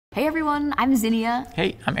Hey everyone, I'm Zinnia.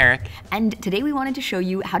 Hey, I'm Eric. And today we wanted to show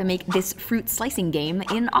you how to make this fruit slicing game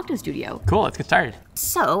in OctoStudio. Cool, let's get started.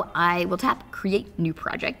 So I will tap Create New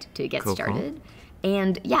Project to get started. Cool.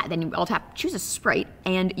 And yeah, then I'll tap Choose a Sprite,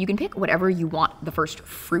 and you can pick whatever you want the first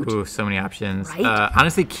fruit. Ooh, so many options. Right?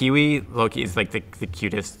 Honestly, kiwi, low-key, is like the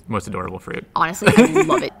cutest, most adorable fruit. Honestly, I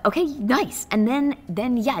love it. Okay, nice. And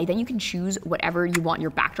then you can choose whatever you want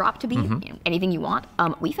your backdrop to be, you know, anything you want.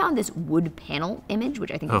 We found this wood panel image,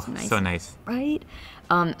 which I think is nice. So nice. Right?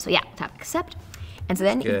 So yeah, tap Accept. And so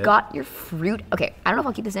then you've got your fruit. Okay, I don't know if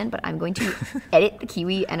I'll keep this in, but I'm going to edit the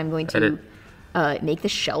kiwi, and I'm going to make the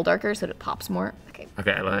shell darker so that it pops more.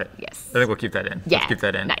 Okay, I love it. Yes. I think we'll keep that in. Yeah. Let's keep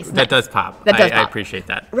that in. Nice. That does pop. That does pop. I appreciate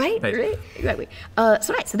that. Right? Nice. Right? Exactly.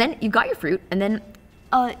 So nice. So then you've got your fruit, and then,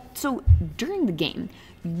 so during the game,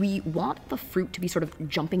 we want the fruit to be sort of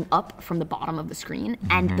jumping up from the bottom of the screen,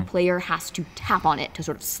 and the player has to tap on it to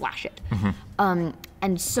sort of slash it.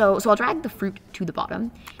 And so I'll drag the fruit to the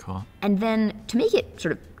bottom. Cool. And then to make it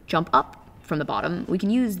sort of jump up from the bottom, we can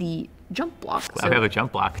use the jump block. I have a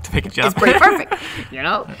jump block to make it jump. It's pretty perfect, you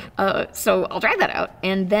know? So I'll drag that out,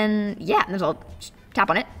 and then, yeah, and then I'll just tap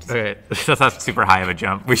on it. Okay, that's not super high of a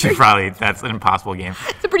jump. We should probably, that's an impossible game.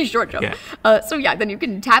 It's a pretty short jump. Yeah. So yeah, then you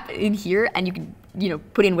can tap in here, and you can, you know,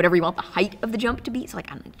 put in whatever you want the height of the jump to be. So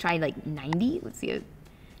like, I'm gonna try like 90. Let's see.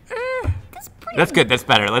 That's good. That's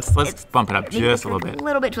better. Let's bump it up just a little bit. A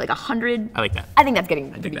little bit to like 100. I like that. I think that's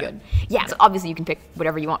getting pretty good. Yeah. So obviously you can pick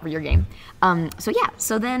whatever you want for your game. So yeah.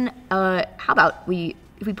 So then, how about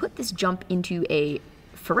if we put this jump into a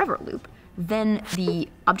forever loop, then the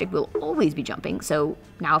object will always be jumping. So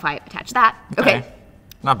now if I attach that, okay.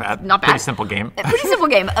 Not bad. Not bad. Pretty simple game. Pretty simple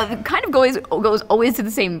game. Kind of goes always to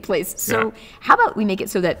the same place. So how about we make it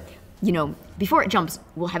so that, you know, before it jumps,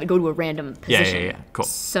 we'll have it go to a random position. Yeah. Cool.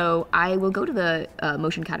 So I will go to the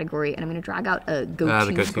motion category, and I'm going to drag out a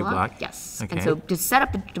go-to block. Yes. Okay. And so to set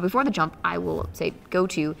up before the jump, I will say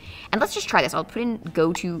go-to. And let's just try this. I'll put in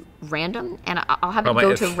go-to random, and I'll have it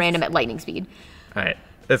go to random at lightning speed. All right.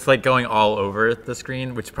 It's like going all over the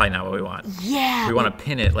screen, which is probably not what we want. Yeah. We want to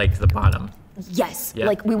pin it like to the bottom. Yes. Yeah.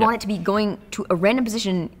 Like we want it to be going to a random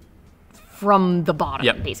position from the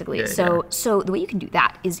bottom, basically. So the way you can do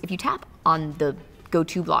that is if you tap on the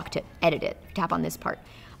go-to block to edit it, tap on this part.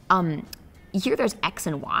 Here there's X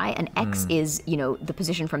and Y, and X is, you know, the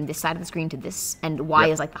position from this side of the screen to this, and Y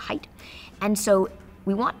is like the height. And so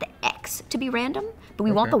we want the X to be random, but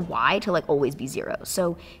we want the Y to like always be 0.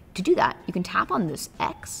 So to do that, you can tap on this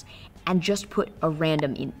X and just put a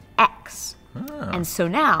random in X. And so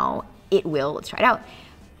now it will, let's try it out.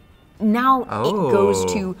 Now it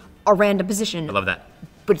goes to a random position. I love that.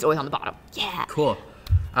 But it's always on the bottom. Yeah. Cool.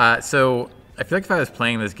 So I feel like if I was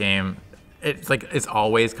playing this game, it's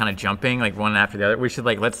always kind of jumping like one after the other. We should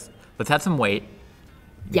like let's add some weight.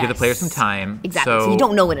 Give the player some time. Exactly. So you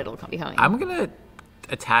don't know when it'll be coming. I'm gonna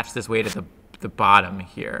attach this weight at the bottom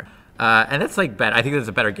here, and that's like better. I think there's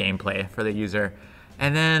a better gameplay for the user.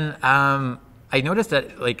 And then I noticed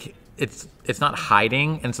that like it's not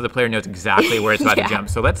hiding, and so the player knows exactly where it's about to jump.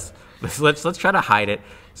 So let's try to hide it.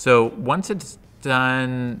 So once it's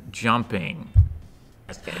done jumping,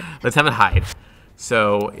 let's have it hide.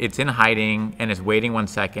 So it's in hiding and it's waiting 1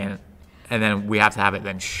 second, and then we have to have it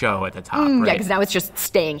then show at the top. Right? Yeah, because now it's just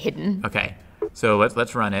staying hidden. Okay, so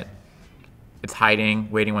let's run it. It's hiding,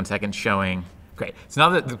 waiting 1 second, showing. Great. So now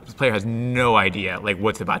that the player has no idea like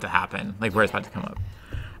what's about to happen, like where it's about to come up.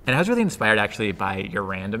 And I was really inspired actually by your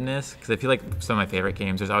randomness, because I feel like some of my favorite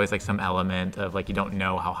games, there's always like some element of like you don't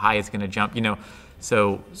know how high it's gonna jump, you know.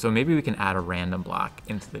 So maybe we can add a random block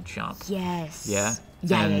into the jump. Yes. Yeah.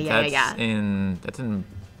 That's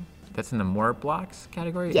in the more blocks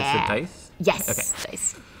category. Yeah. Is it dice? Yes. Okay.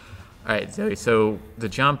 Dice. All right, Zoe. So the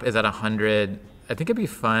jump is at 100. I think it'd be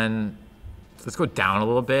fun. Let's go down a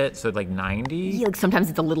little bit. So like 90. Yeah, like sometimes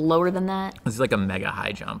it's a little lower than that. This is like a mega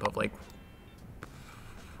high jump of like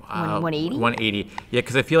 180? 180. Yeah,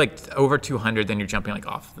 because I feel like over 200, then you're jumping like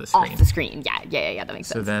off the screen. Off the screen. Yeah. That makes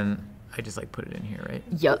sense. So then I just like put it in here, right?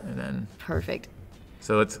 Yep. And then perfect.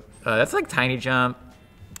 So it's that's like tiny jump.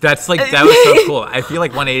 That was so cool. I feel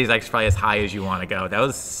like 180 is like probably as high as you want to go. That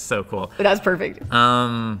was so cool. That was perfect.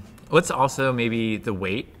 Let's also maybe the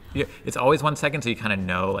weight. Yeah, it's always 1 second, so you kind of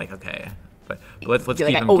know like okay. But let's keep him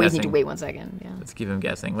guessing. I always need to wait 1 second. Yeah. Let's keep him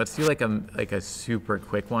guessing. Let's do like a super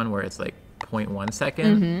quick one where it's like 0.1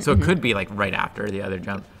 second. So it could be like right after the other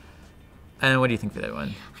jump. And what do you think for that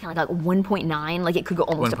one? I feel like 1.9. Like it could go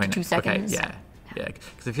almost up to 2 seconds. Okay, yeah.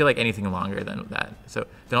 Because I feel like anything longer than that. So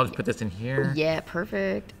then I'll just put this in here. Yeah,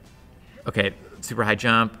 perfect. Okay, super high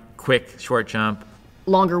jump, quick, short jump.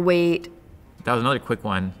 Longer wait. That was another quick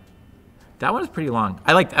one. That one is pretty long.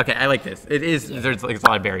 I like this. It is, there's like a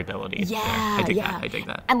lot of variability. Yeah, I dig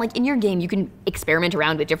that. And like in your game, you can experiment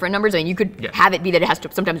around with different numbers. I mean, you could have it be that it has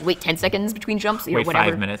to sometimes wait 10 seconds between jumps. Wait whatever.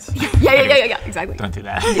 5 minutes. Yeah, exactly. Don't do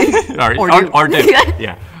that. or do.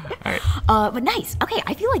 Yeah. All right. But nice. Okay,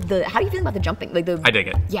 I feel like how do you feel about the jumping? Like I dig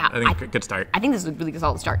it. Yeah. I think good start. I think this is a really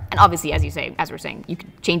solid start. And obviously, as we're saying, you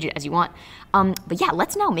can change it as you want. But yeah,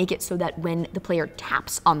 let's now make it so that when the player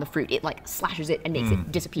taps on the fruit, it like slashes it and makes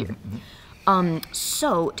it disappear.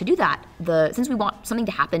 So to do that, since we want something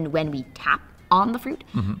to happen when we tap on the fruit,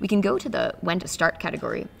 we can go to the when to start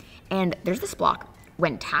category, and there's this block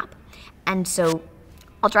when tap, and so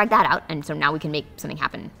I'll drag that out, and so now we can make something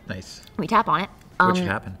happen. Nice. We tap on it. What should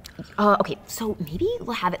happen? Okay, so maybe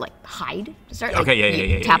we'll have it like hide to start. Like,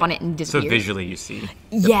 Okay, yeah. Tap on it and disappear. So visually you see.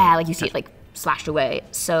 Yeah, like you see it like slashed away.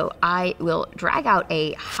 So I will drag out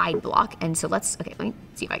a hide block, and so let me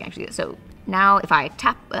see if I can actually do this. So now if I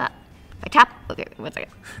tap, okay, 1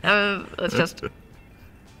 second. Let's just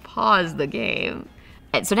pause the game.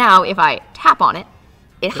 And so now if I tap on it,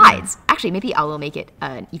 it hides. Actually, maybe I will make it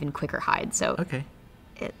an even quicker hide. So okay.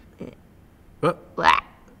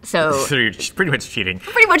 So you're pretty much cheating.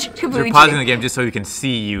 Pretty much completely You're pausing cheating. the game just so you can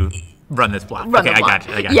see you run this block. Run okay, the block.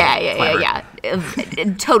 I got you.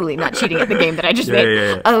 Yeah. Totally not cheating at the game that I just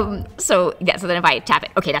made. So then if I tap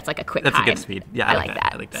it, okay, that's like a quick hide. That's a good speed. Yeah, I like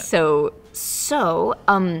that. I like that. So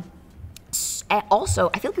also,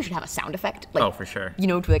 I feel like we should have a sound effect. Like, for sure.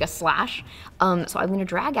 To like a slash. So I'm going to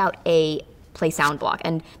drag out a play sound block,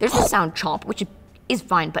 and there's the sound chomp, which is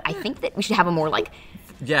fine, but I think that we should have a more like.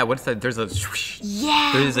 Yeah, what's that? There's a swoosh.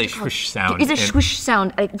 Yeah. There is a swoosh sound. There is a swoosh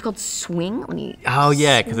sound. It's called swing. Let me. Oh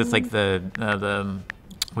yeah, because it's like the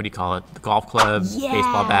what do you call it? The golf club,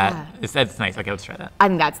 baseball bat. That's nice. Okay, let's try that. I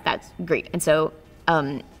think that's great. And so,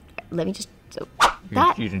 let me just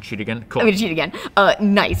that. You didn't cheat again. Cool. I'm gonna cheat again.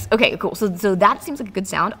 Nice. Okay, cool. So that seems like a good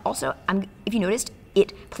sound. Also, if you noticed,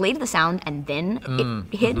 it played the sound and then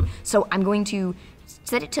it hid. So I'm going to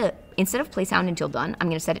set it to, instead of play sound until done, I'm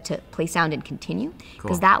going to set it to play sound and continue,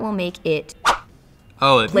 because that will make it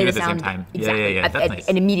play at the same time. Exactly. Yeah. That's nice.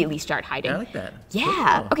 And immediately start hiding. I like that.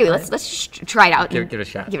 Yeah. Okay, let's just try it out. Give it a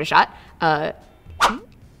shot. Give it a shot. You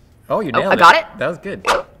nailed it. I got it. That was good.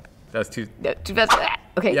 That was too fast.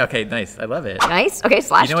 Okay. Yeah. Okay. Nice. I love it. Nice. Okay.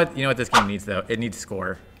 Slash. You know what this game needs though? It needs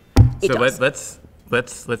score. It does.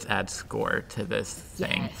 Let's add score to this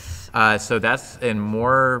thing. Yes. So that's in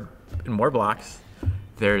more blocks.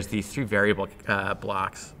 There's these 3 variable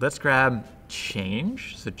blocks. Let's grab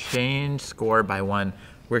change. So change score by 1.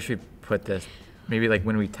 Where should we put this? Maybe like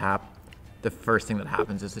when we tap, the first thing that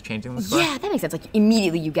happens is the changing the score. Yeah, that makes sense. Like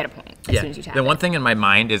immediately you get a point as soon as you tap. The one thing in my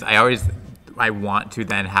mind is I want to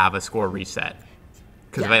then have a score reset.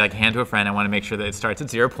 Because if I like hand to a friend, I want to make sure that it starts at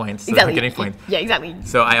 0 points, so they're getting points. Yeah, exactly.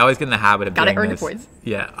 So I always get in the habit of doing this. Gotta earn the points.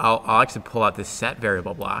 Yeah, I'll actually pull out this set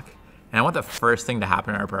variable block, and I want the first thing to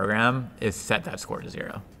happen in our program is set that score to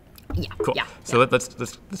 0. Yeah. Cool. Yeah. So let's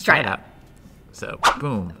try it out. So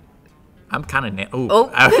boom. I'm kind of I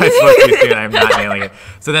was supposed to, and I'm not nailing it.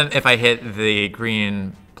 So then if I hit the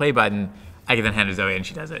green play button, I can then hand it to Zoe and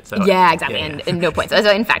she does it. So yeah, exactly. And no points.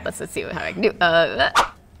 So in fact, let's see how I can do.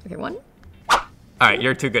 Okay, 1. All right,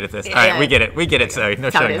 you're too good at this. All right, we get it. Sorry,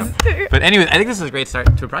 no showing off. It is. But anyways, I think this is a great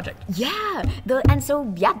start to a project. Yeah, and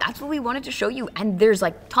so that's what we wanted to show you. And there's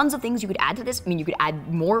like tons of things you could add to this. I mean, you could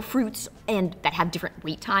add more fruits and that have different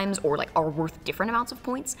wait times or like are worth different amounts of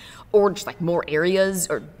points, or just like more areas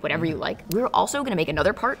or whatever you like. We're also gonna make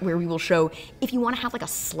another part where we will show if you want to have like a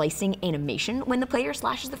slicing animation when the player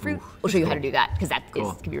slashes the fruit. We'll show you how to do that because that can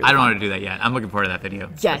be really I don't fun. want to do that yet. I'm looking forward to that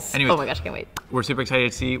video. Yes. Anyways, oh my gosh, I can't wait. We're super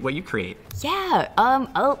excited to see what you create. Yeah.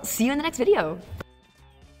 I'll see you in the next video.